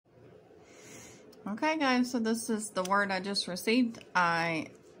Okay, guys, so this is the word I just received.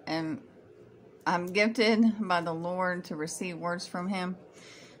 I'm gifted by the Lord to receive words from Him,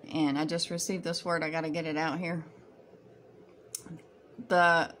 and I just received this word. I got to get it out here.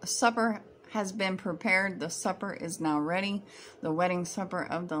 The supper has been prepared. The supper is now ready. The wedding supper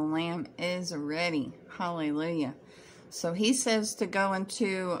of the Lamb is ready. Hallelujah. So He says to go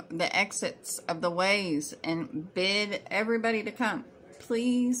into the exits of the ways and bid everybody to come.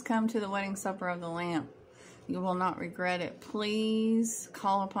 Please come to the wedding supper of the Lamb. You will not regret it. Please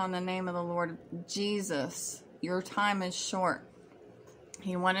call upon the name of the Lord Jesus. Your time is short.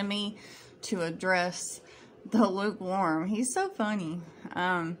 He wanted me to address the lukewarm. He's so funny.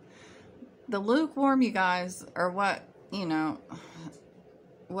 The lukewarm, you guys, are what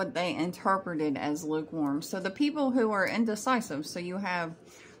they interpreted as lukewarm. So the people who are indecisive, so you have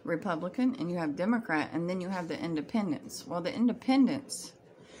Republican and you have Democrat, and then you have the independents. Well, the independents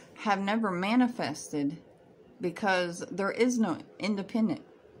have never manifested because there is no independent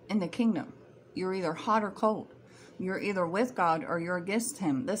in the kingdom. You're either hot or cold. You're either with God or you're against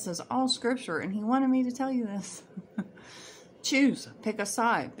Him. This is all scripture, and He wanted me to tell you this. Choose, pick a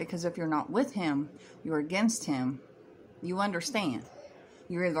side, because if you're not with Him, you're against Him. You understand.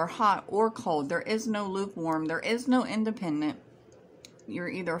 You're either hot or cold. There is no lukewarm. There is no independent. You're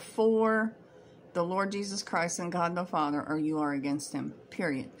either for the Lord Jesus Christ and God the Father, or you are against Him,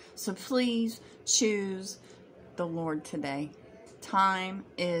 period. So please choose the Lord today. Time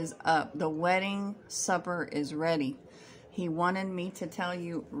is up. The wedding supper is ready. He wanted me to tell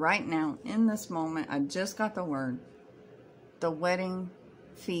you right now, in this moment, I just got the word. The wedding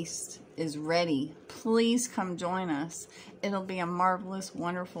feast is ready. Please come join us. It'll be a marvelous,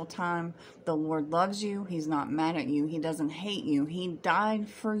 wonderful time. The Lord loves you. He's not mad at you. He doesn't hate you. He died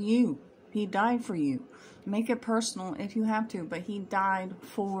for you. He died for you. Make it personal if you have to, but He died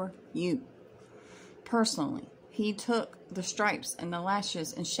for you. Personally. He took the stripes and the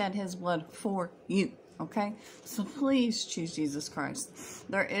lashes and shed His blood for you. Okay? So please choose Jesus Christ.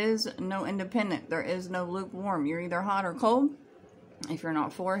 There is no independent. There is no lukewarm. You're either hot or cold. If you're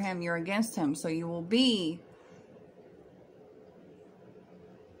not for Him, you're against Him. So you will be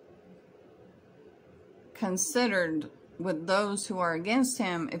considered with those who are against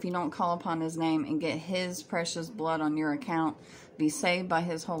Him if you don't call upon His name and get His precious blood on your account. Be saved by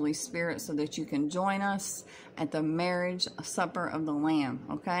His Holy Spirit so that you can join us at the marriage supper of the Lamb.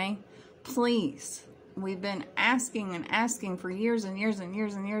 Okay? Please. We've been asking and asking for years and years and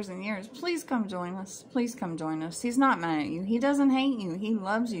years and years and years. Please come join us. Please come join us. He's not mad at you. He doesn't hate you. He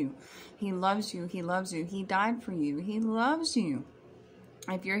loves you. He loves you. He loves you. He died for you. He loves you.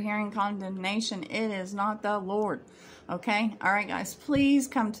 If you're hearing condemnation, it is not the Lord. Okay? All right, guys. Please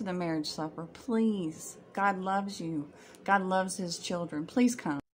come to the marriage supper. Please. God loves you. God loves His children. Please come.